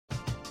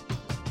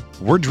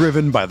We're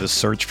driven by the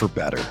search for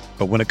better.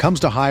 But when it comes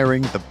to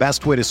hiring, the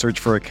best way to search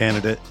for a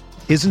candidate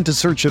isn't to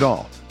search at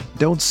all.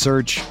 Don't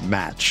search,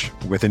 match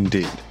with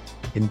Indeed.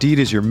 Indeed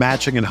is your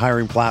matching and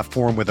hiring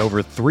platform with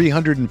over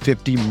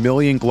 350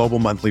 million global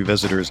monthly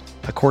visitors,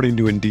 according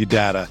to Indeed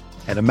data,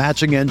 and a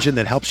matching engine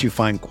that helps you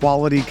find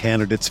quality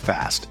candidates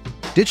fast.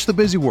 Ditch the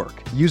busy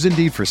work. Use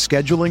Indeed for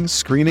scheduling,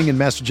 screening, and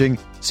messaging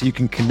so you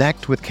can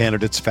connect with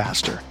candidates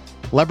faster.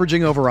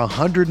 Leveraging over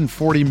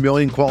 140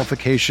 million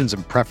qualifications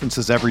and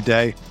preferences every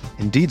day,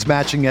 Indeed's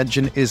matching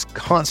engine is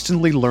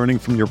constantly learning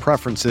from your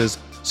preferences,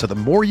 so the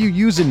more you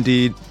use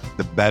Indeed,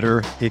 the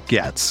better it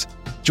gets.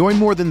 Join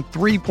more than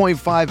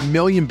 3.5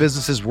 million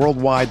businesses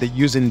worldwide that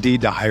use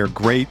Indeed to hire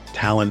great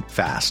talent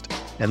fast.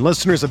 And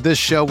listeners of this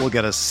show will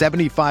get a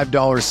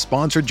 $75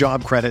 sponsored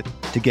job credit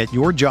to get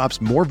your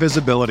jobs more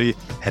visibility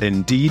at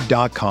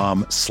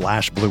Indeed.com/Blue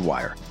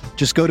Wire.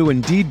 Just go to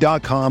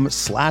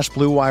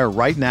Indeed.com/Blue Wire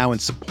right now and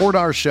support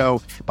our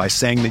show by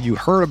saying that you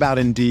heard about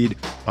Indeed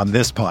on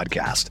this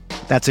podcast.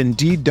 That's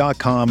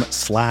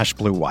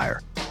Indeed.com/Blue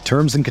Wire.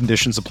 Terms and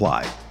conditions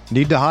apply.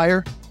 Need to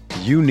hire?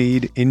 You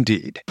need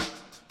Indeed.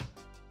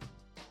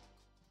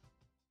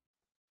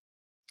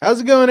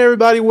 How's it going,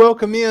 everybody?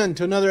 Welcome in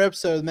to another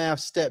episode of the Mavs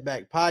Step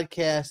Back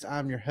Podcast.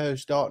 I'm your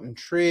host, Dalton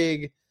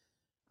Trigg.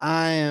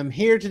 I am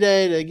here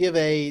today to give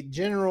a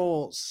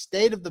general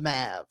state of the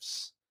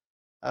Mavs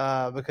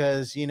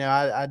because,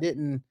 I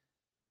didn't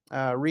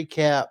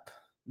recap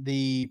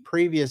the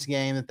previous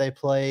game that they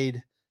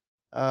played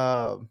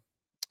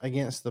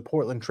against the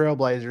Portland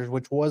Trailblazers,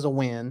 which was a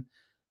win.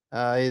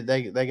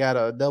 They got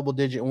a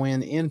double-digit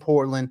win in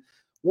Portland.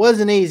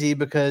 Wasn't easy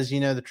because, the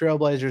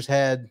Trailblazers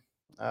had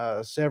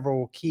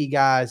several key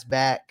guys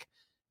back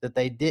that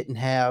they didn't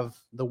have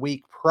the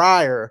week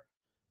prior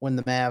when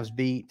the Mavs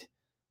beat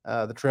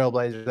the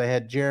Trailblazers. They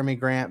had Jeremy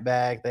Grant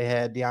back. They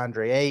had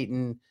DeAndre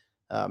Ayton,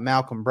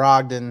 Malcolm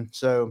Brogdon.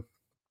 So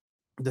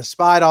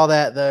despite all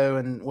that, though,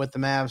 and with the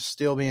Mavs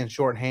still being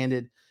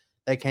shorthanded,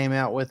 they came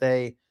out with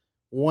a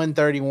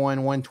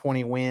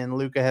 131-120 win.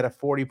 Luka had a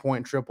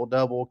 40-point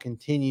triple-double,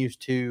 continues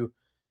to,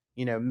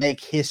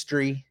 make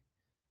history.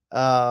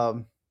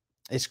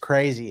 It's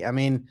crazy. I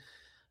mean,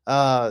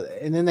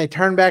 and then they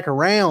turn back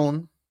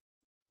around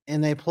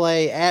and they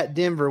play at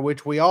Denver,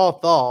 which we all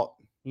thought,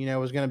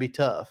 was going to be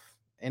tough.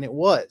 And it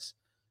was.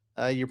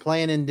 You're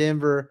playing in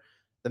Denver.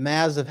 The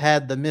Mavs have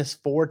had the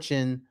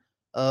misfortune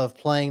of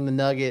playing the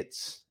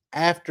Nuggets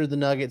after the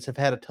Nuggets have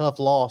had a tough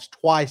loss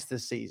twice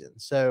this season.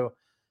 So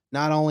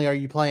not only are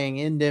you playing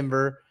in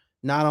Denver,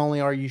 not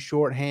only are you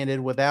shorthanded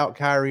without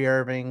Kyrie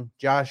Irving,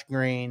 Josh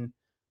Green,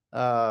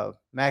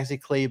 Maxi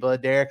Kleber,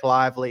 Derek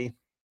Lively,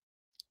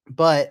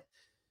 but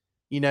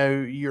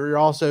you're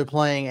also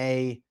playing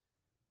a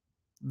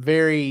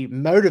very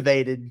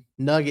motivated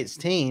Nuggets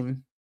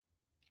team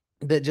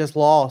that just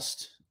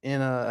lost in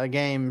a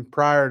game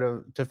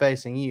prior to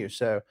facing you.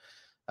 So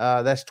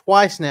that's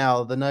twice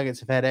now the Nuggets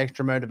have had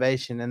extra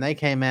motivation, and they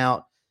came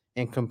out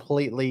and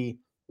completely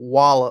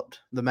walloped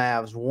the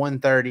Mavs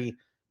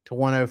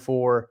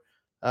 130-104.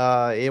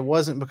 It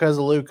wasn't because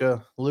of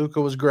Luka.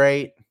 Luka was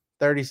great.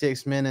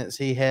 36 minutes.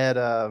 He had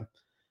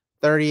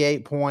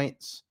 38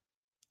 points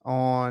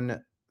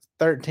on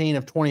 13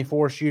 of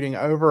 24 shooting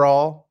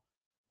overall,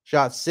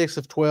 shot 6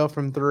 of 12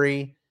 from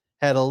 3,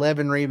 had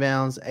 11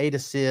 rebounds, 8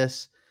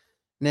 assists.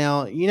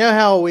 Now, you know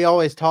how we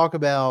always talk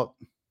about,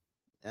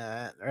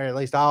 or at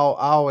least I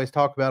always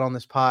talk about on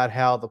this pod,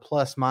 how the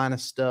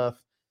plus-minus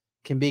stuff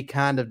can be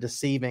kind of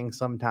deceiving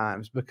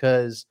sometimes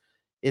because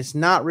it's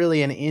not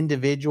really an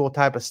individual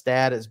type of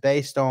stat. It's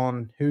based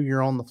on who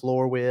you're on the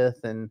floor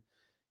with, and,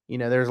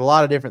 there's a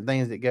lot of different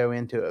things that go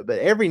into it. But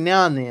every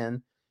now and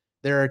then,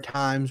 there are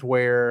times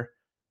where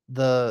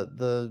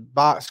the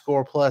box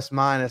score plus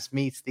minus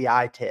meets the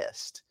eye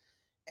test.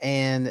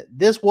 And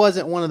this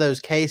wasn't one of those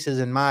cases,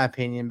 in my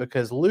opinion,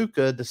 because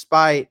Luka,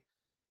 despite,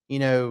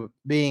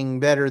 being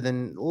better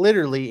than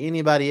literally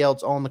anybody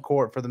else on the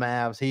court for the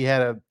Mavs, he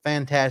had a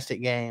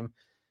fantastic game.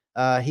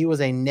 He was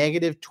a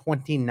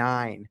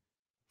 -29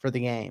 for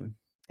the game.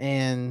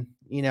 And,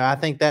 I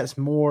think that's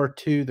more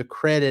to the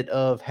credit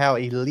of how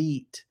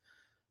elite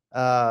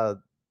the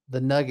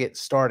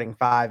Nuggets starting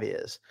five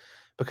is.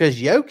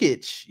 Because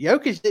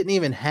Jokic didn't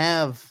even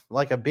have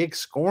like a big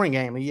scoring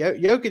game.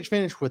 Jokic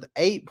finished with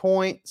 8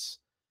 points,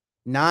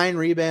 9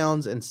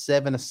 rebounds, and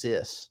 7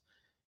 assists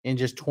in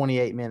just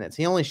 28 minutes.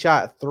 He only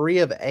shot 3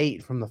 of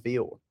 8 from the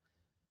field.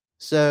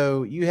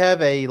 So you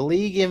have a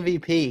league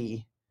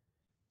MVP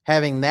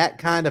having that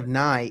kind of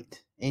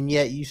night, and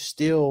yet you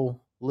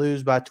still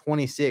lose by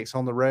 26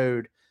 on the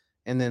road.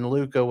 And then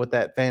Luka, with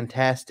that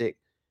fantastic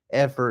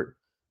effort,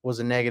 was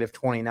a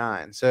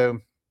 -29. So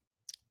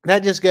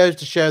that just goes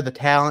to show the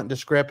talent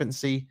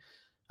discrepancy.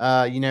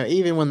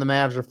 Even when the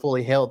Mavs are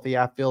fully healthy,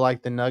 I feel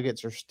like the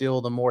Nuggets are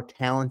still the more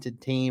talented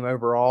team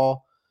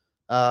overall.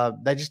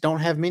 They just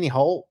don't have many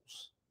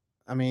holes.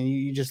 I mean,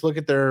 you just look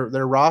at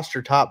their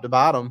roster top to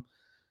bottom.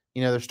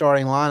 Their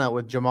starting lineup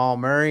with Jamal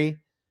Murray.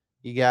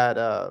 You got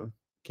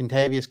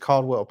Kentavious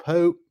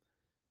Caldwell-Pope,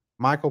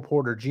 Michael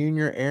Porter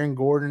Jr., Aaron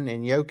Gordon,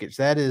 and Jokic.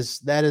 That is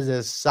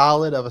as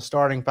solid of a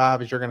starting five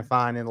as you're going to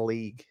find in the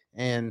league.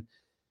 And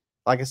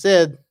like I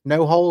said,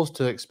 no holes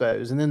to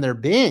expose. And then their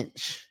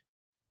bench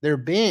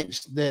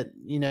that,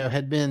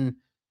 had been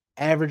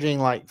averaging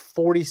like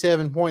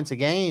 47 points a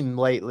game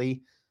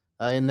lately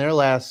in their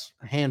last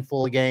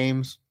handful of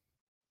games,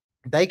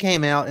 they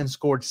came out and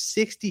scored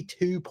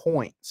 62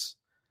 points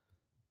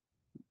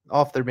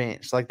off their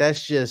bench. Like,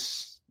 that's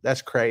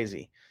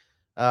crazy.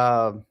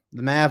 The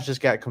Mavs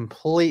just got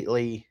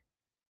completely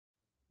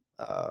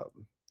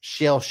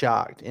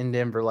shell-shocked in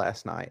Denver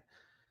last night.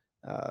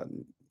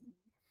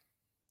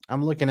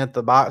 I'm looking at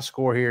the box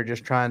score here,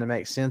 just trying to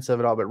make sense of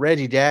it all. But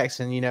Reggie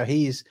Jackson,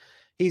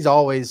 he's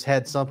always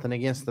had something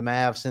against the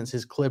Mavs since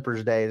his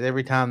Clippers days.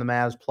 Every time the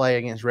Mavs play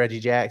against Reggie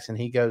Jackson,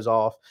 he goes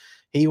off.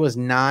 He was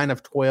 9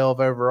 of 12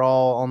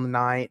 overall on the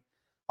night.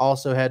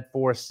 Also had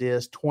 4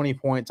 assists, 20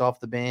 points off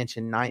the bench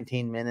in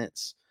 19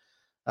 minutes.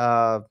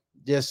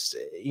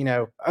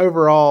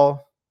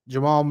 Overall,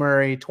 Jamal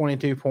Murray,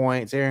 22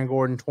 points, Aaron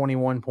Gordon,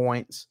 21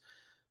 points.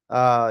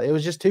 It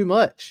was just too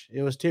much.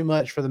 It was too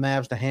much for the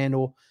Mavs to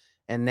handle.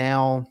 And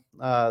now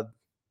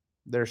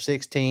they're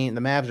 16.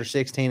 The Mavs are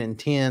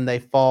 16-10. They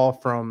fall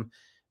from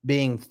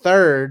being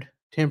third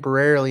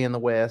temporarily in the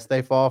West.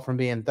 They fall from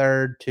being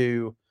third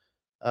to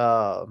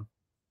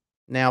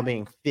now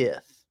being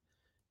fifth,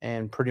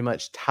 and pretty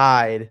much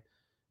tied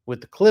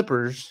with the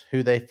Clippers,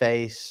 who they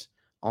face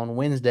on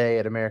Wednesday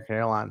at American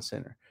Airlines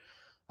Center.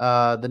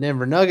 The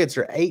Denver Nuggets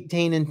are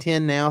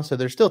 18-10 now, so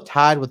they're still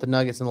tied with the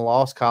Nuggets in the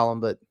loss column,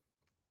 but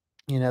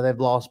they've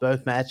lost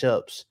both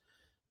matchups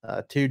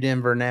to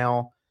Denver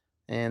now,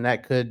 and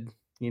that could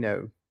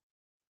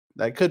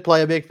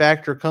play a big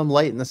factor come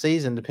late in the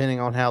season, depending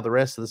on how the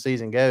rest of the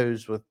season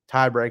goes with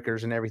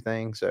tiebreakers and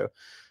everything. So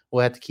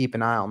we'll have to keep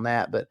an eye on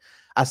that. But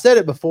I said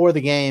it before the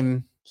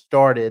game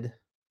started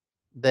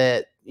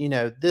that,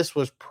 this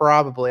was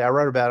probably, I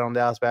wrote about it on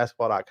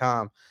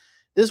DallasBasketball.com.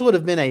 This would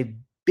have been a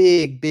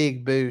big,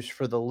 big boost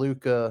for the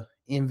Luka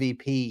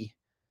MVP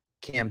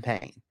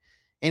campaign.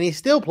 And he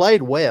still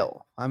played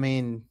well. I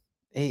mean,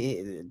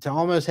 to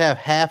almost have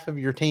half of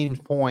your team's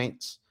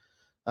points,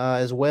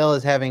 as well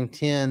as having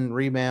 10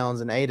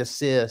 rebounds and 8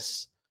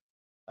 assists,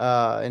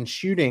 and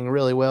shooting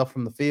really well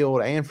from the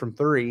field and from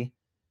three,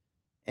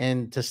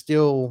 and to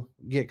still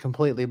get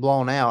completely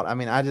blown out. I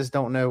mean, I just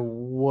don't know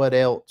what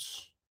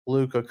else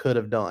Luka could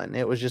have done.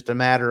 It was just a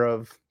matter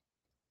of,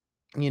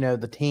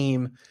 the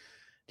team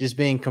just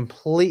being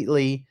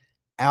completely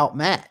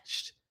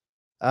outmatched.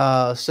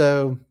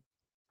 So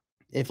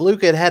if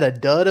Luka had had a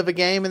dud of a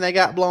game and they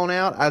got blown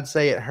out, I'd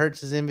say it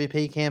hurts his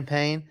MVP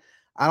campaign.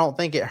 I don't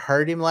think it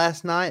hurt him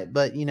last night,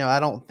 but, I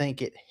don't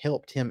think it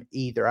helped him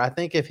either. I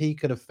think if he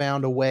could have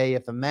found a way,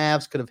 if the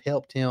Mavs could have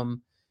helped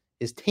him,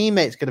 his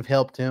teammates could have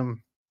helped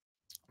him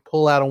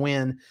pull out a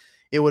win,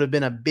 it would have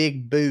been a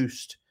big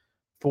boost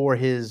for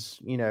his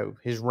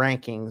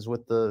rankings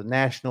with the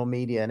national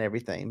media and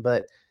everything.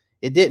 But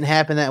it didn't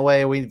happen that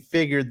way. We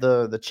figured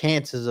the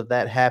chances of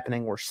that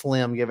happening were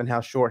slim, given how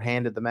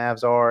shorthanded the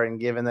Mavs are, and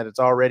given that it's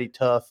already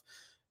tough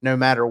no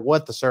matter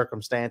what the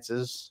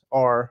circumstances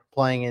are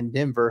playing in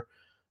Denver.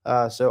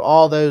 So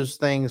all those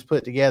things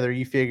put together,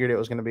 you figured it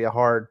was going to be a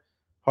hard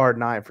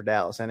night for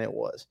Dallas, and it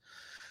was.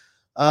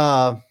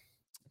 A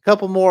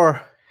couple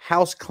more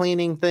house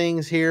cleaning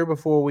things here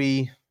before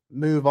we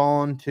move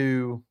on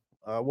to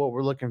what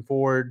we're looking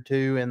forward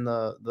to in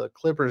the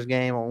Clippers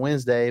game on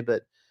Wednesday.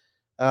 But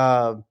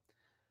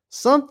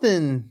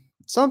something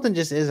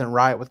just isn't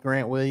right with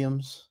Grant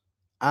Williams.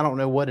 I don't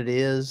know what it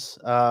is.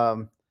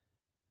 I'm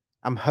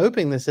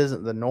hoping this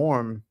isn't the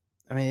norm.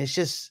 I mean, it's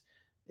just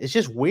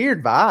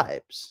weird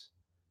vibes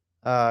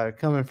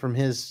coming from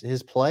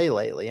his play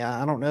lately.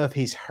 I don't know if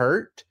he's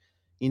hurt.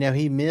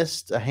 He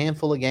missed a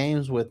handful of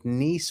games with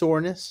knee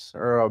soreness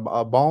or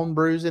a bone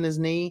bruise in his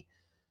knee.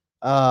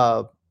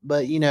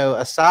 But,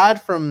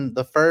 aside from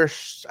the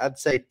first, I'd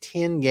say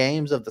 10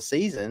 games of the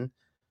season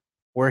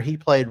where he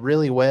played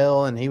really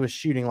well and he was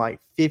shooting like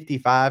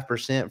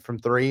 55% from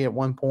three at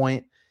one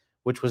point,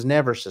 which was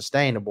never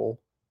sustainable,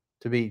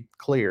 to be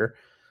clear.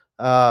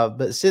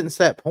 But since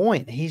that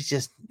point,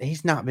 he's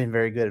not been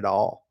very good at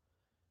all.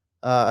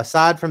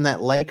 Aside from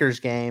that Lakers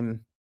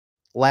game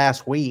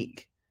last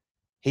week,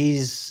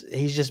 he's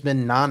just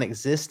been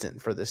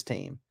non-existent for this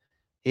team.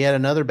 He had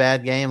another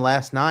bad game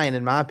last night,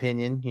 in my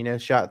opinion.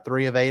 Shot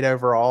 3 of 8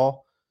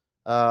 overall.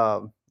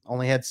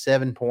 Only had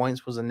 7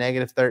 points, was a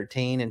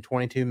 -13 in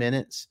 22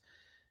 minutes.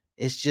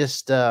 It's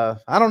just, I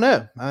don't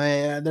know. I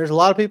mean, there's a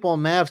lot of people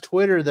on Mavs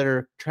Twitter that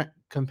are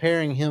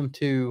comparing him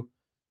to,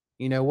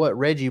 what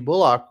Reggie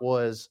Bullock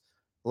was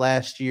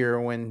last year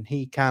when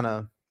he kind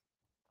of,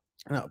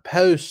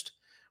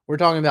 we're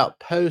talking about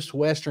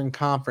post-Western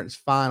Conference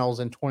Finals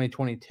in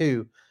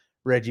 2022,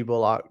 Reggie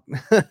Bullock.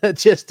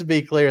 Just to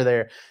be clear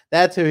there,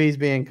 that's who he's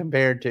being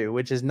compared to,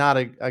 which is not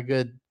a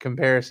good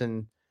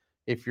comparison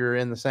if you're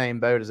in the same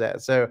boat as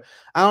that. So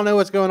I don't know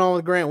what's going on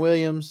with Grant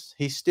Williams.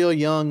 He's still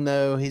young,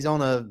 though. He's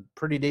on a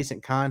pretty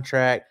decent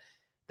contract.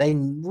 They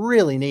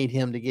really need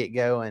him to get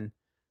going.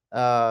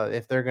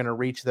 if they're going to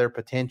reach their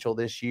potential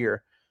this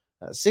year.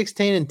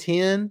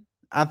 16-10.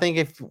 I think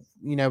if,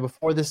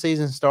 before the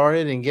season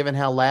started and given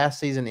how last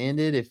season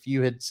ended, if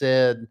you had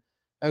said,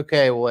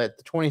 okay, well, at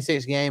the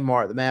 26 game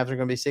mark, the Mavs are going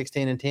to be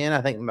 16-10,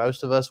 I think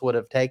most of us would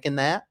have taken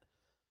that.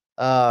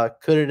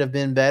 Could it have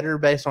been better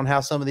based on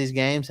how some of these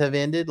games have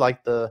ended,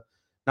 like the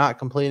not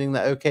completing the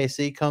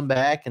OKC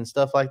comeback and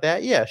stuff like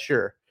that? Yeah,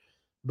 sure.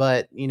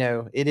 But,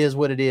 it is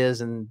what it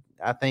is. And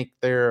I think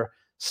they're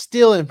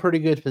still in pretty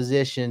good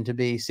position to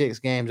be 6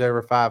 games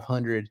over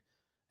 500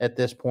 at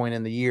this point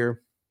in the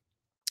year.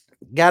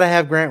 Got to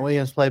have Grant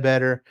Williams play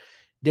better.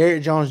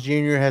 Derrick Jones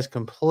Jr. has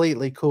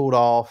completely cooled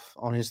off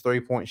on his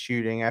 3-point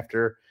shooting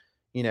after,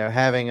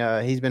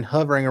 he's been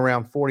hovering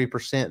around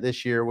 40%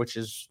 this year, which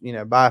is,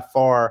 by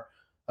far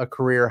a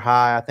career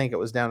high. I think it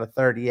was down to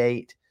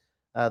 38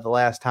 the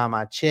last time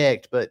I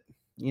checked, but,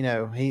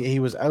 he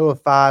was 0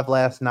 of 5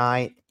 last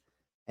night.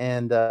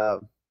 And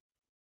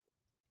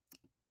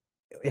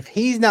if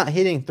he's not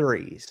hitting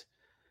threes,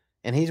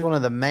 and he's one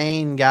of the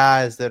main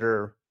guys that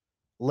are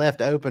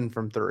left open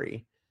from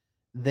three,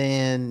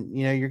 then,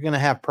 you're going to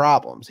have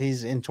problems.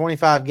 He's in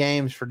 25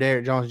 games for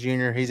Derrick Jones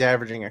Jr. He's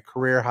averaging a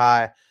career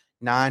high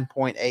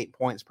 9.8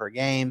 points per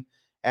game,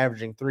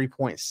 averaging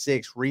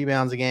 3.6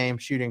 rebounds a game,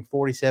 shooting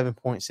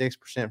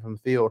 47.6% from the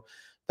field,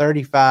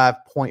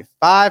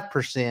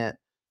 35.5%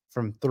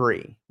 from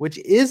three, which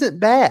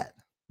isn't bad.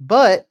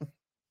 But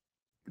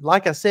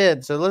like I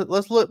said, so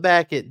let's look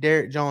back at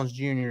Derrick Jones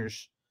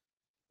Jr.'s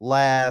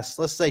last,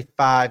 let's say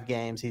 5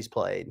 games he's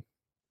played.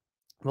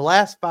 The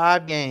last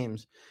 5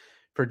 games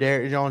for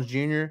Derrick Jones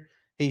Jr.,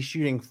 he's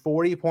shooting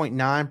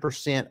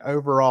 40.9%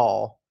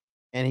 overall,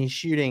 and he's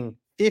shooting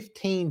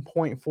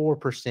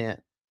 15.4%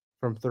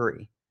 from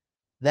three.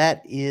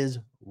 That is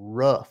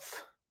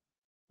rough.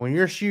 When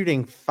you're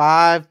shooting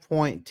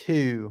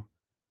 5.2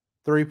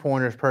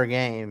 3-pointers per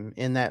game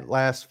in that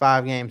last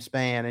 5-game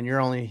span, and you're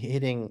only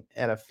hitting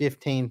at a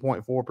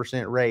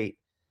 15.4% rate,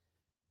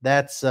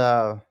 that's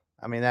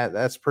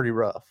that's pretty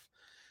rough.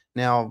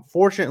 Now,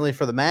 fortunately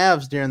for the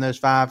Mavs, during those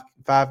five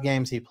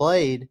games he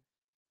played,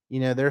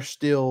 they're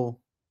still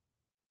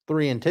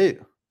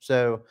 3-2.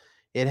 So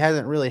it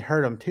hasn't really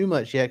hurt them too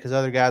much yet because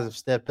other guys have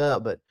stepped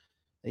up. But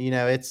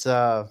it's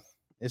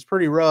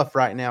pretty rough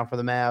right now for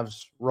the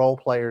Mavs role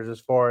players as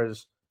far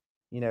as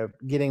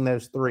getting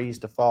those threes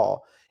to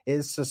fall.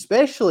 It's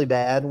especially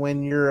bad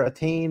when you're a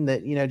team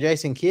that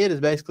Jason Kidd has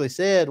basically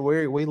said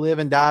we live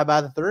and die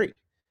by the three.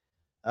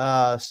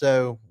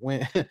 So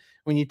when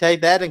when you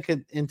take that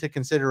into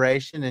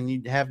consideration and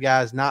you have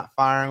guys not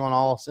firing on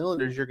all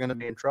cylinders, you're going to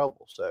be in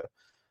trouble. So,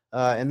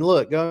 and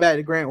look, going back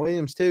to Grant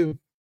Williams too,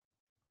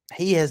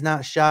 he has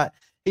not shot.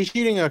 He's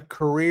shooting a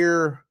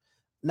career,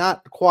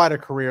 not quite a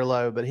career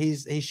low, but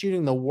he's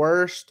shooting the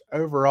worst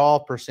overall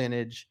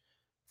percentage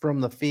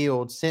from the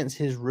field since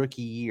his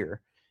rookie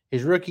year.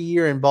 His rookie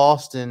year in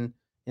Boston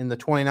in the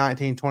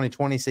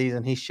 2019-2020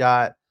 season, he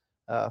shot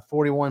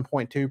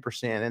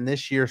 41.2%. And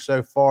this year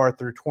so far,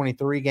 through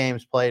 23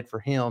 games played for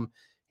him,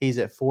 he's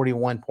at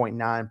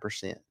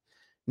 41.9%.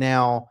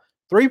 Now,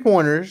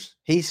 3-pointers,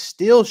 he's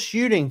still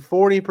shooting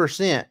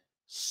 40%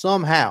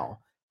 somehow.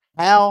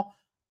 How?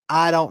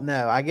 I don't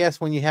know. I guess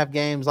when you have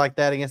games like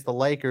that against the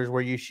Lakers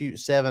where you shoot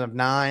 7 of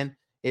 9,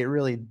 it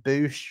really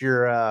boosts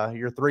your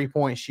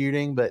 3-point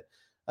shooting. But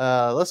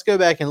let's go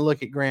back and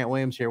look at Grant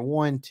Williams here.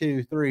 1,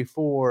 2, 3,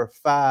 4,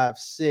 5,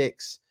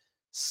 6,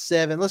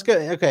 7. Let's go.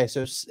 Okay,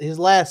 so his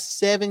last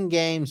 7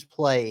 games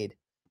played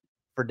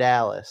for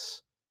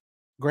Dallas,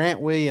 Grant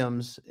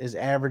Williams is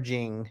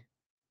averaging,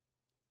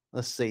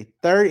 let's see,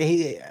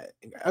 30.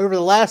 Over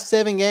the last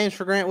 7 games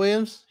for Grant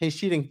Williams, he's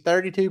shooting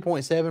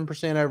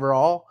 32.7%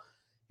 overall,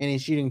 and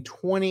he's shooting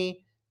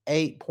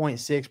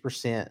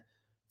 28.6%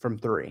 from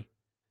three.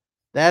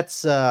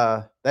 That's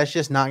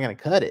just not going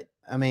to cut it.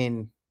 I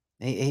mean,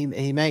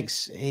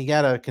 he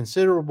got a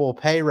considerable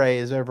pay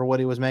raise over what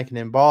he was making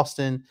in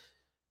Boston.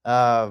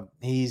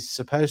 He's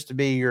supposed to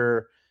be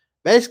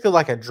basically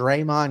like a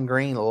Draymond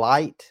Green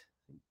light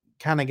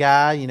kind of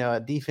guy, a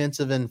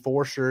defensive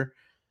enforcer.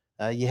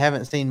 You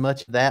haven't seen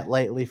much of that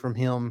lately from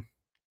him.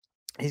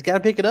 He's got to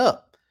pick it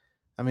up.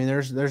 I mean,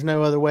 there's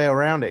no other way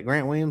around it.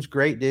 Grant Williams,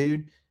 great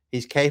dude.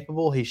 He's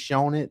capable. He's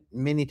shown it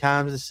many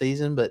times this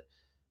season, but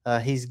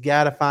he's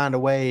got to find a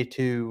way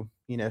to,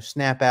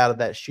 snap out of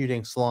that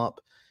shooting slump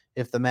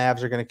if the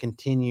Mavs are going to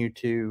continue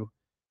to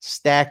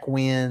stack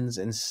wins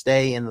and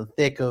stay in the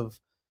thick of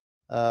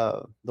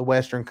the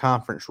Western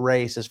Conference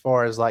race as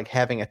far as like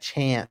having a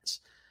chance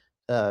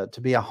to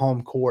be a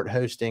home court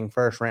hosting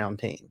first round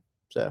team.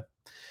 So,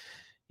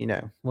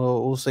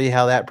 we'll see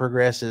how that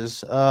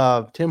progresses.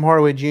 Tim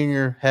Hardaway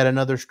Jr. had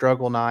another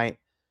struggle night.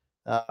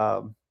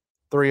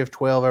 3 of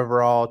 12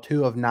 overall,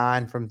 2 of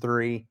 9 from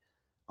three,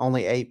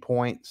 only 8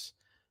 points.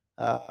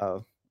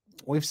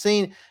 We've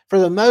seen, for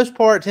the most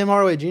part, Tim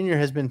Hardaway Jr.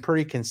 has been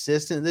pretty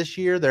consistent this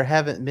year. There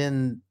hasn't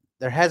been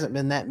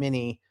that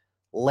many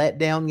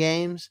letdown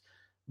games,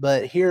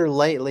 but here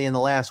lately in the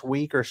last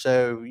week or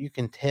so, you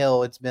can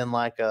tell it's been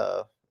like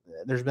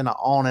there's been an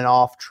on and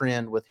off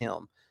trend with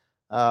him.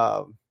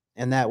 And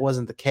and that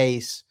wasn't the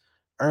case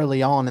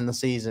early on in the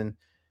season.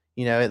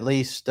 At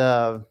least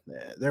there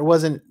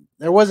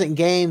wasn't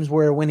games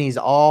where when he's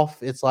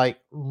off, it's like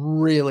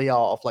really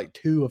off, like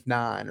 2 of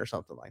 9 or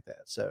something like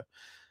that. So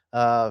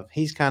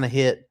he's kind of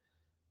hit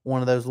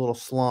one of those little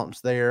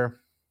slumps there.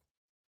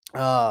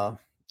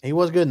 He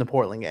was good in the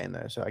Portland game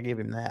though, so I give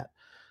him that.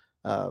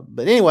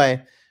 But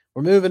anyway,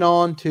 we're moving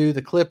on to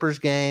the Clippers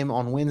game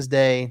on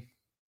Wednesday.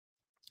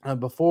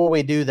 Before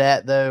we do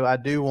that, though, I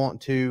do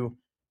want to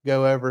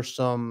go over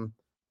some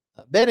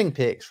betting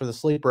picks for the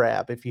Sleeper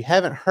app. If you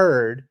haven't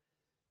heard,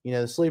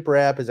 the Sleeper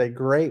app is a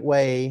great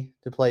way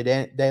to play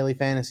daily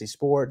fantasy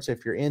sports.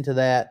 If you're into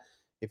that,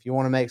 if you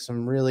want to make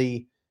some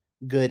really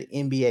good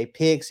NBA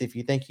picks, if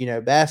you think you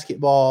know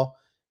basketball,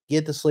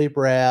 get the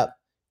Sleeper app.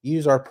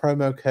 Use our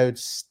promo code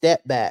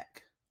STEPBACK,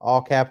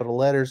 all capital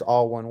letters,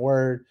 all one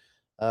word,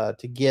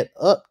 to get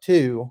up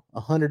to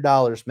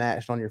 $100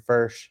 matched on your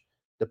first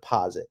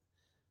deposit.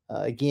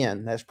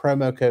 Again, that's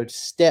promo code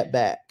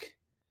STEPBACK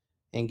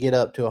and get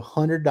up to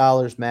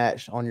 $100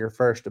 matched on your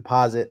first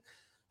deposit.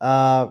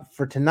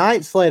 For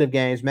tonight's slate of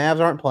games,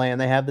 Mavs aren't playing.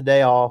 They have the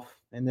day off,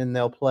 and then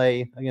they'll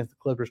play against the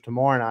Clippers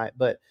tomorrow night.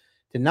 But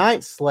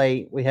tonight's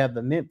slate, we have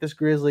the Memphis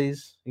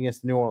Grizzlies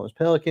against the New Orleans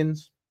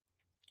Pelicans.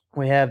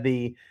 We have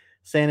the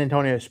San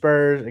Antonio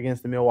Spurs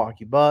against the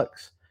Milwaukee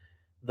Bucks,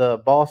 the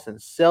Boston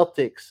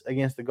Celtics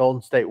against the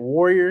Golden State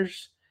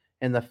Warriors,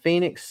 and the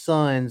Phoenix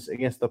Suns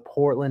against the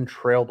Portland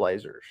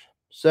Trailblazers.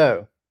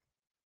 So,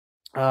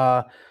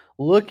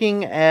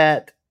 looking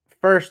at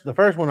the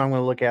first one I'm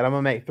going to look at, I'm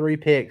going to make 3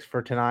 picks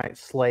for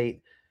tonight's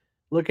slate.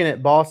 Looking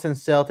at Boston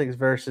Celtics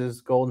versus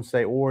Golden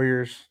State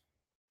Warriors,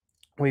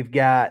 we've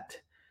got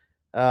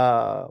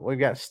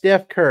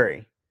Steph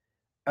Curry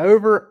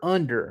over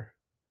under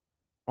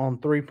on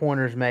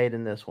 3-pointers made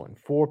in this one,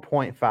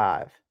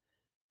 4.5.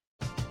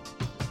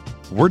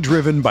 We're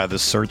driven by the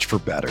search for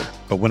better.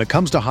 But when it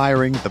comes to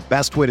hiring, the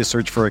best way to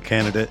search for a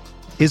candidate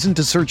isn't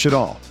to search at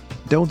all.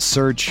 Don't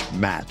search,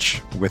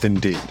 match with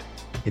Indeed.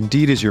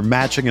 Indeed is your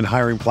matching and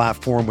hiring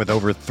platform with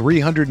over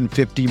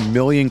 350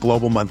 million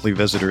global monthly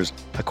visitors,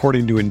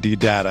 according to Indeed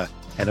data,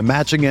 and a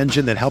matching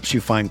engine that helps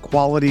you find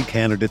quality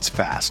candidates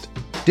fast.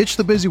 Ditch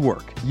the busy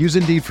work. Use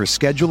Indeed for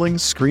scheduling,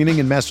 screening,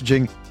 and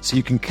messaging so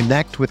you can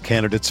connect with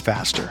candidates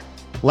faster.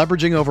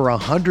 Leveraging over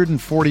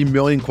 140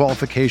 million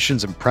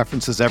qualifications and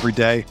preferences every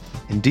day,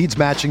 Indeed's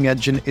matching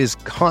engine is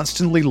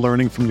constantly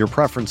learning from your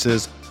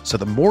preferences, so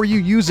the more you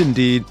use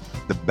Indeed,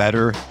 the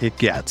better it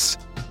gets.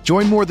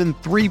 Join more than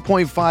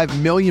 3.5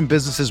 million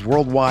businesses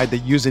worldwide that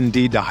use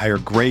Indeed to hire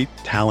great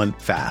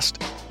talent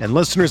fast. And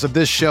listeners of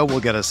this show will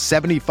get a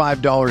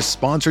 $75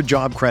 sponsored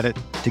job credit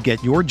to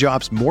get your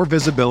jobs more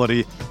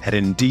visibility at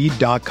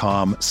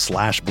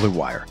Indeed.com/Blue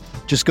Wire.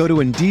 Just go to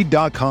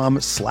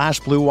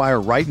Indeed.com/Blue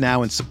Wire right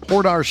now and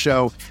support our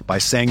show by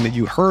saying that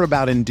you heard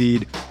about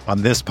Indeed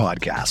on this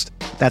podcast.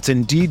 That's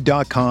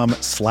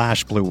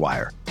Indeed.com/Blue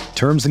Wire.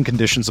 Terms and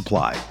conditions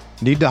apply.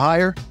 Need to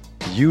hire?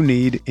 You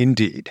need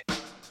Indeed.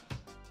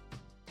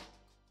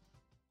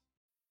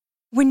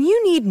 When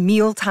you need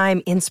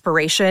mealtime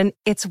inspiration,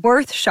 it's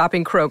worth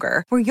shopping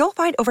Kroger, where you'll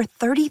find over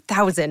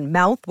 30,000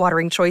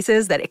 mouth-watering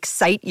choices that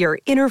excite your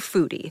inner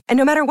foodie. And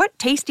no matter what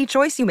tasty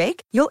choice you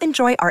make, you'll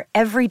enjoy our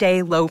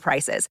everyday low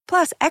prices,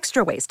 plus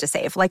extra ways to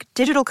save, like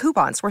digital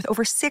coupons worth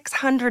over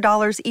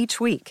 $600 each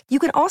week. You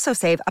can also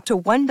save up to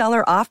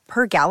 $1 off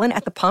per gallon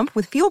at the pump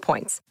with fuel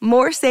points.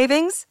 More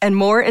savings and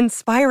more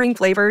inspiring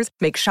flavors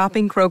make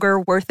shopping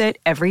Kroger worth it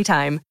every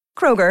time.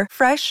 Kroger,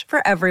 fresh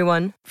for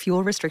everyone.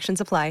 Fuel restrictions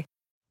apply.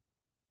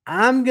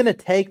 I'm going to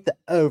take the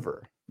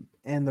over.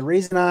 And the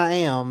reason I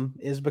am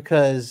is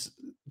because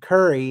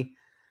Curry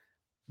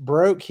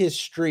broke his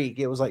streak.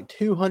 It was like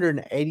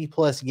 280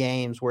 plus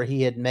games where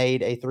he had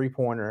made a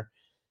 3-pointer.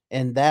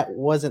 And that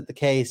wasn't the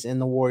case in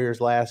the Warriors'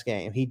 last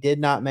game. He did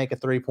not make a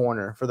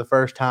 3-pointer for the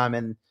first time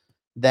in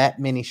that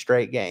many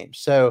straight games.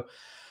 So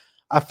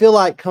I feel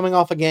like coming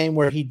off a game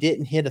where he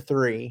didn't hit a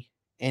 3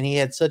 and he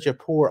had such a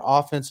poor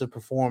offensive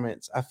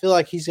performance, I feel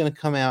like he's going to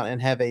come out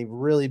and have a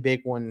really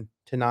big one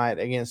tonight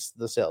against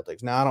the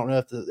Celtics. Now, I don't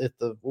know if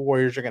the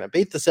Warriors are going to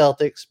beat the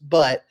Celtics,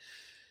 but,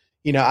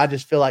 I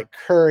just feel like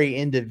Curry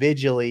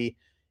individually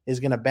is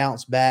going to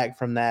bounce back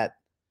from that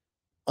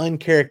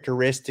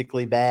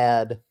uncharacteristically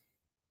bad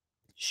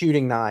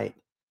shooting night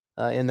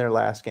in their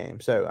last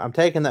game. So I'm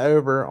taking the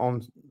over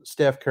on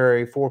Steph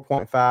Curry,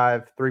 4.5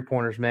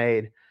 3-pointers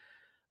made.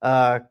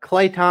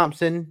 Klay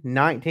Thompson,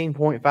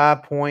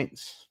 19.5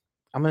 points.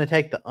 I'm going to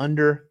take the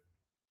under.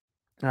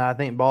 I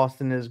think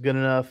Boston is good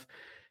enough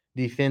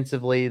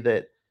defensively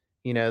that,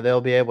 they'll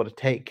be able to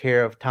take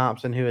care of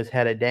Thompson, who has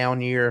had a down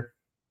year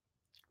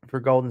for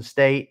Golden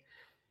State.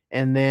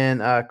 And then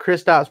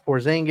Kristaps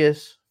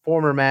Porzingis,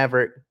 former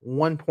Maverick,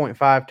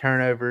 1.5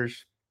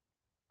 turnovers.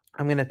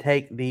 I'm going to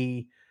take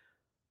the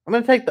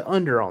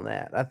under on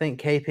that. I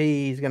think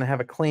KP is going to have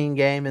a clean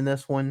game in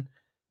this one.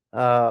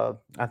 I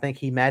think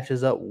he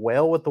matches up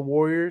well with the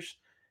Warriors,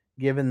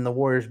 given the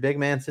Warriors' big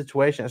man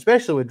situation,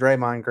 especially with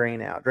Draymond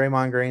Green out.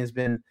 Draymond Green has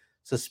been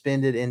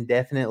suspended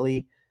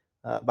indefinitely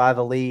by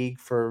the league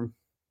for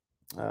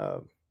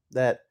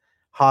that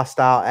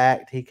hostile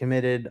act he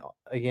committed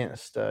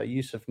against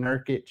Yusuf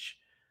Nurkic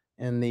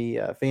and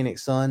the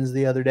Phoenix Suns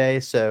the other day.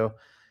 So,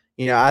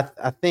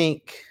 I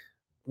think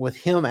with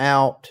him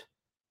out,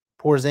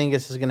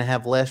 Porzingis is going to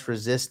have less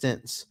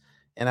resistance,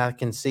 and I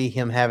can see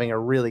him having a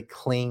really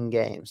clean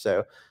game.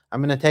 So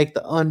I'm going to take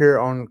the under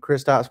on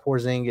Kristaps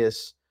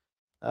Porzingis,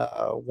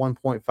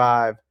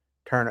 1.5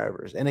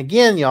 turnovers. And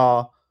again,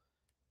 y'all,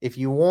 if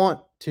you want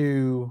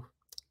to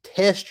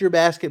test your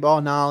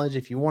basketball knowledge,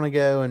 if you want to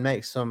go and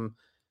make some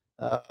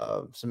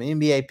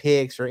NBA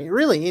picks or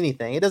really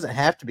anything, it doesn't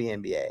have to be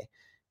NBA.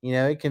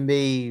 It can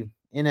be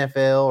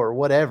NFL or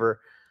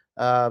whatever.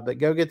 But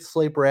go get the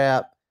Sleeper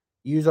app.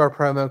 Use our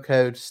promo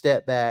code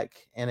STEPBACK,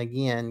 and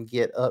again,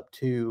 get up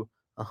to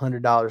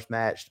 $100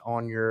 matched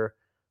on your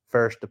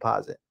first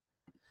deposit.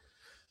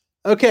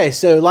 Okay,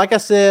 so like I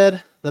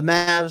said, the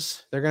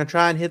Mavs, they're going to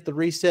try and hit the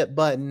reset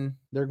button.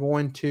 They're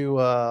going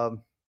to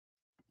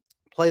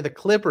play the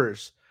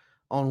Clippers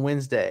on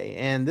Wednesday.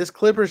 And this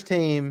Clippers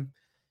team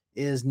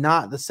is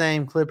not the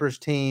same Clippers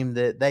team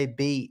that they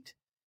beat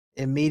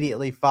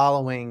immediately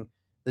following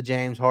the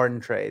James Harden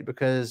trade,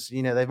 because,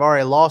 they've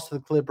already lost to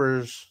the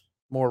Clippers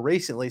more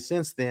recently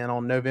since then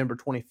on November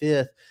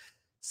 25th.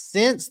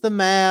 Since the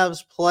Mavs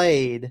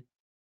played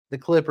the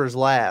Clippers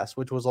last,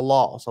 which was a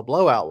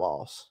blowout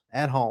loss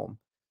at home,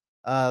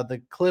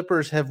 the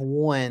Clippers have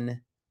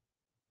won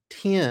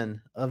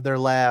 10 of their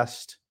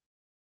last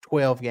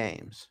 12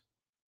 games,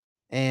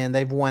 and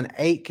they've won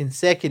 8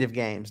 consecutive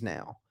games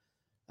now,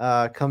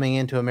 coming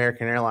into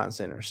American Airlines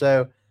Center.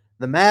 So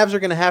the Mavs are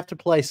going to have to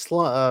play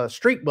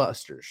streak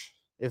busters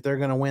if they're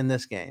going to win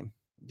this game.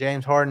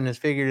 James Harden has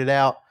figured it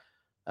out.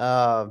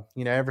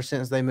 Ever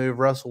since they moved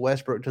Russell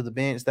Westbrook to the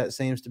bench, that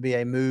seems to be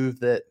a move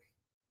that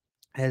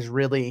has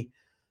really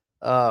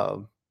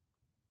kind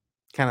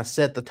of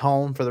set the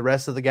tone for the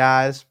rest of the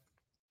guys.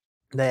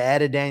 They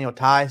added Daniel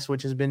Tice,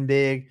 which has been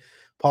big.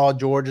 Paul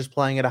George is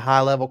playing at a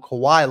high level.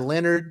 Kawhi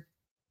Leonard,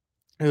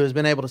 who has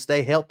been able to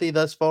stay healthy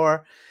thus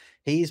far,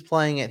 he's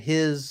playing at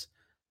his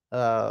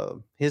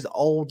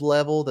old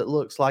level that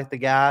looks like the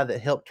guy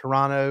that helped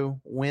Toronto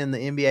win the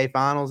NBA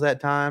Finals that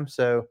time.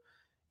 So,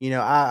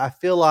 I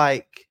feel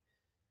like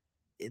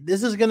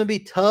this is going to be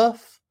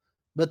tough,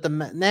 but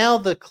now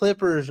the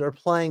Clippers are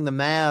playing the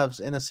Mavs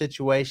in a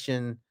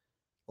situation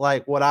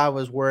like what I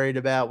was worried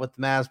about with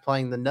the Mavs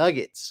playing the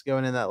Nuggets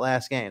going in that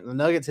last game. The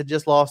Nuggets had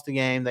just lost the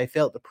game. They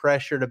felt the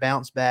pressure to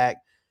bounce back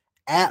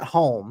at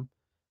home.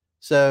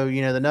 So,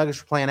 the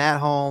Nuggets were playing at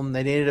home.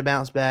 They needed to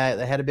bounce back.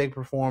 They had a big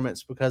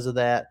performance because of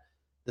that.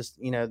 The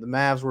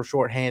Mavs were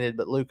shorthanded,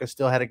 but Luka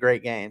still had a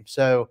great game.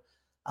 So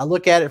I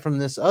look at it from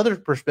this other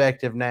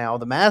perspective now.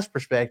 The Mavs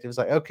perspective is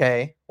like,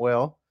 okay,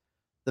 well,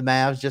 the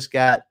Mavs just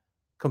got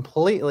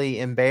completely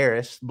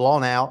embarrassed,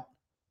 blown out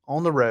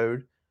on the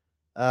road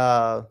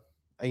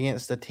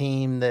against a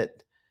team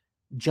that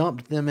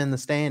jumped them in the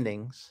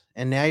standings.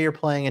 And now you're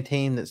playing a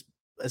team that's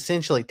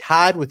essentially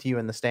tied with you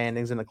in the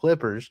standings in the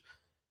Clippers,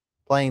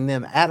 playing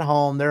them at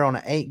home. They're on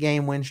an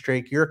 8-game win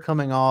streak. You're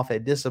coming off a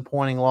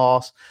disappointing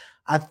loss.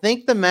 I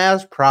think the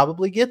Mavs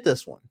probably get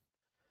this one.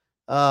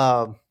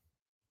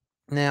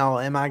 Now,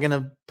 am I going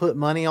to put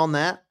money on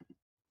that?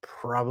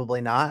 Probably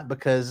not,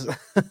 because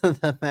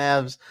the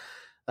Mavs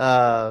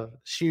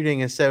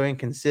shooting is so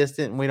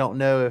inconsistent, and we don't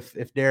know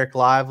if Derek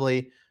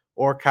Lively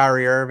or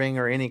Kyrie Irving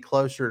are any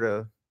closer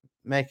to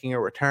making a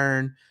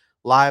return.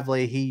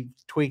 Lively, he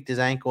tweaked his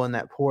ankle in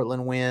that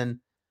Portland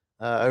win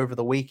over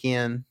the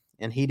weekend,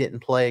 and he didn't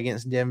play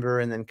against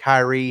Denver. And then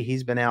Kyrie,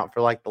 he's been out for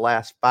like the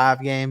last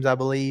 5 games, I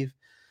believe.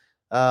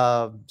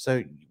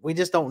 So we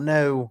just don't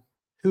know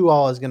who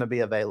all is going to be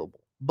available.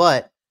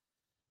 But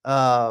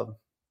I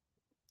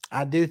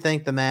do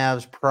think the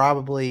Mavs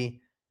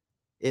probably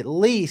at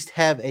least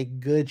have a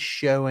good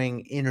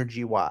showing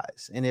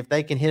energy-wise. And if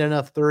they can hit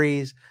enough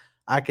threes,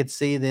 I could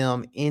see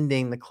them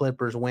ending the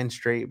Clippers win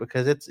streak,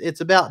 because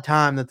it's about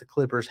time that the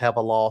Clippers have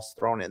a loss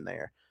thrown in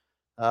there.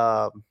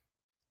 So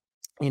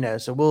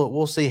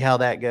we'll see how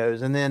that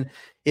goes. And then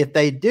if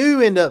they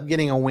do end up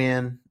getting a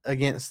win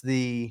against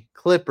the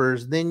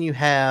Clippers, then you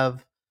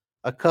have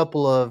a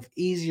couple of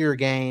easier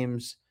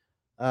games.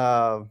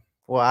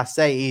 Well, I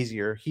say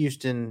easier.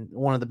 Houston,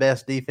 one of the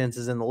best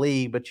defenses in the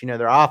league, but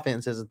their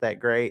offense isn't that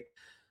great.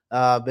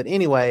 But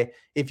anyway,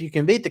 if you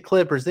can beat the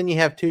Clippers, then you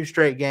have 2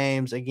 straight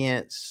games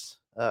against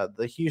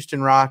the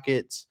Houston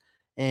Rockets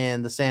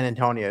and the San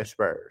Antonio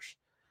Spurs.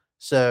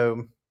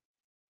 So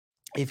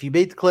if you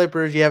beat the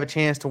Clippers, you have a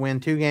chance to win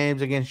 2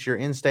 games against your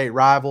in-state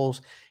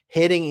rivals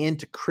heading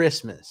into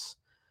Christmas.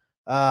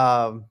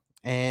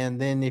 And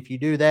then if you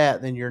do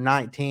that, then you're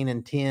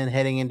 19-10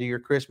 heading into your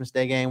Christmas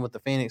Day game with the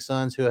Phoenix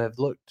Suns, who have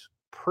looked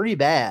pretty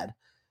bad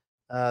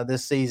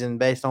this season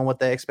based on what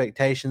the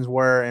expectations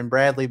were. And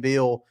Bradley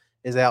Beal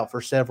is out for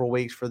several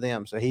weeks for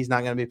them, so he's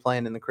not going to be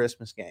playing in the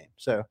Christmas game.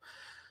 So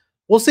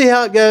we'll see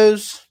how it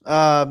goes.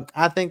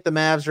 I think the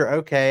Mavs are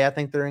okay. I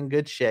think they're in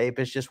good shape.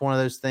 It's just one of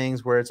those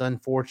things where it's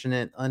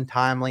unfortunate,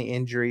 untimely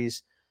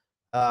injuries.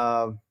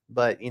 But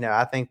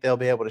I think they'll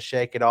be able to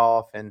shake it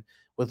off. And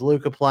with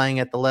Luka playing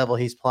at the level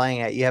he's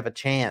playing at, you have a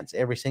chance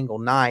every single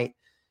night.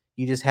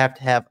 You just have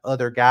to have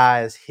other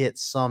guys hit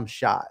some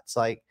shots.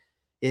 Like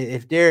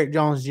if Derrick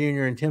Jones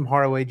Jr. and Tim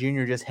Hardaway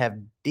Jr. just have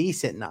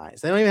decent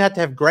nights, they don't even have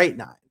to have great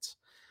nights.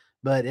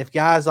 But if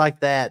guys like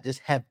that just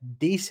have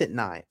decent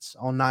nights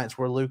on nights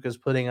where Luka's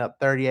putting up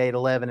 38,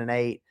 11, and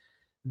 8,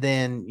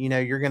 then,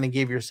 you're going to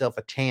give yourself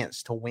a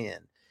chance to win.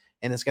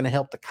 And it's going to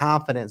help the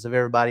confidence of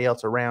everybody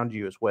else around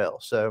you as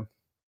well. So,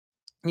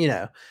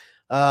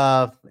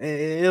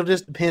 it'll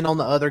just depend on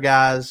the other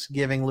guys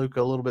giving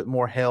Luka a little bit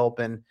more help.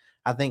 And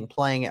I think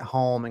playing at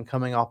home and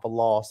coming off a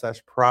loss,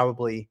 that's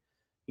probably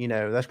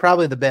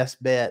the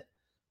best bet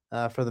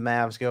for the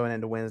Mavs going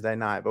into Wednesday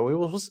night. But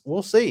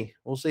we'll see.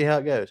 We'll see how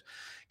it goes.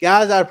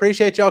 Guys, I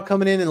appreciate y'all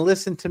coming in and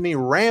listening to me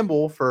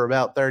ramble for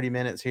about 30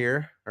 minutes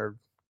here, or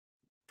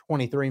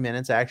 23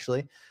 minutes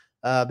actually.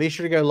 Be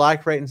sure to go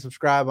like, rate, and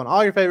subscribe on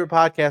all your favorite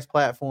podcast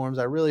platforms.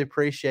 I really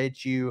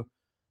appreciate you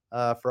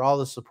for all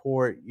the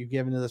support you've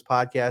given to this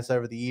podcast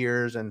over the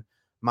years and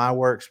my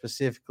work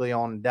specifically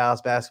on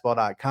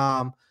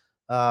DallasBasketball.com.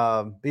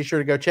 Be sure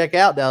to go check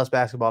out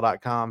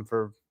DallasBasketball.com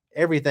for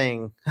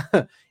everything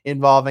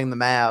involving the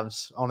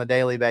Mavs on a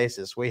daily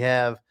basis. We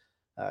have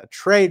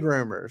trade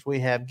rumors, we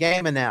have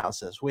game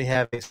analysis, we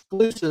have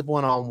exclusive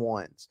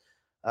one-on-ones.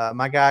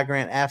 My guy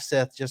Grant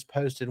Afseth just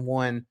posted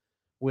one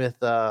with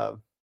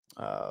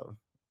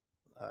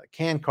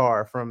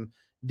Kankar from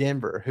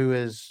Denver, who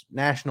is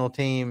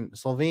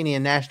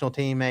Slovenian national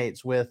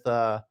teammates with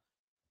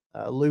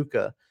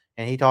Luka,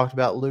 and he talked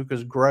about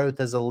Luka's growth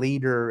as a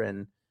leader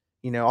and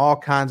all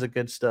kinds of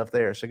good stuff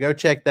there. So go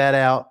check that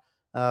out.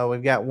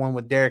 We've got one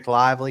with Derek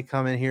Lively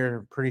coming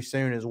here pretty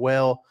soon as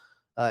well.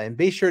 And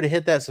be sure to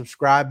hit that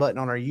subscribe button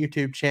on our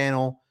YouTube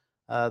channel.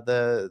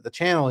 The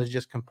channel has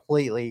just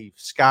completely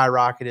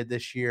skyrocketed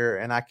this year,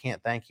 and I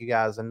can't thank you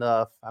guys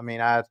enough. I mean,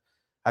 I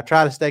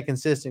try to stay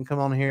consistent, come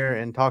on here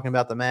and talking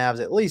about the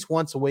Mavs at least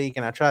once a week,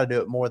 and I try to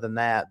do it more than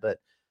that, but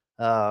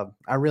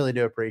I really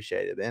do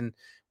appreciate it. And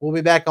we'll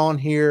be back on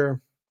here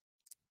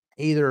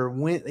either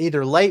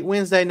late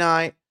Wednesday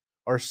night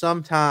or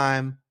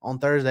sometime on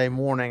Thursday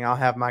morning. I'll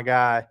have my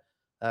guy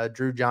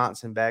Drew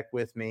Johnson back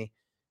with me,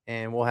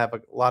 and we'll have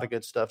a lot of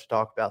good stuff to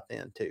talk about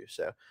then too.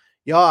 So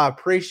y'all, I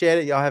appreciate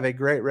it. Y'all have a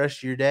great rest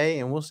of your day,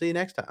 and we'll see you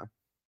next time.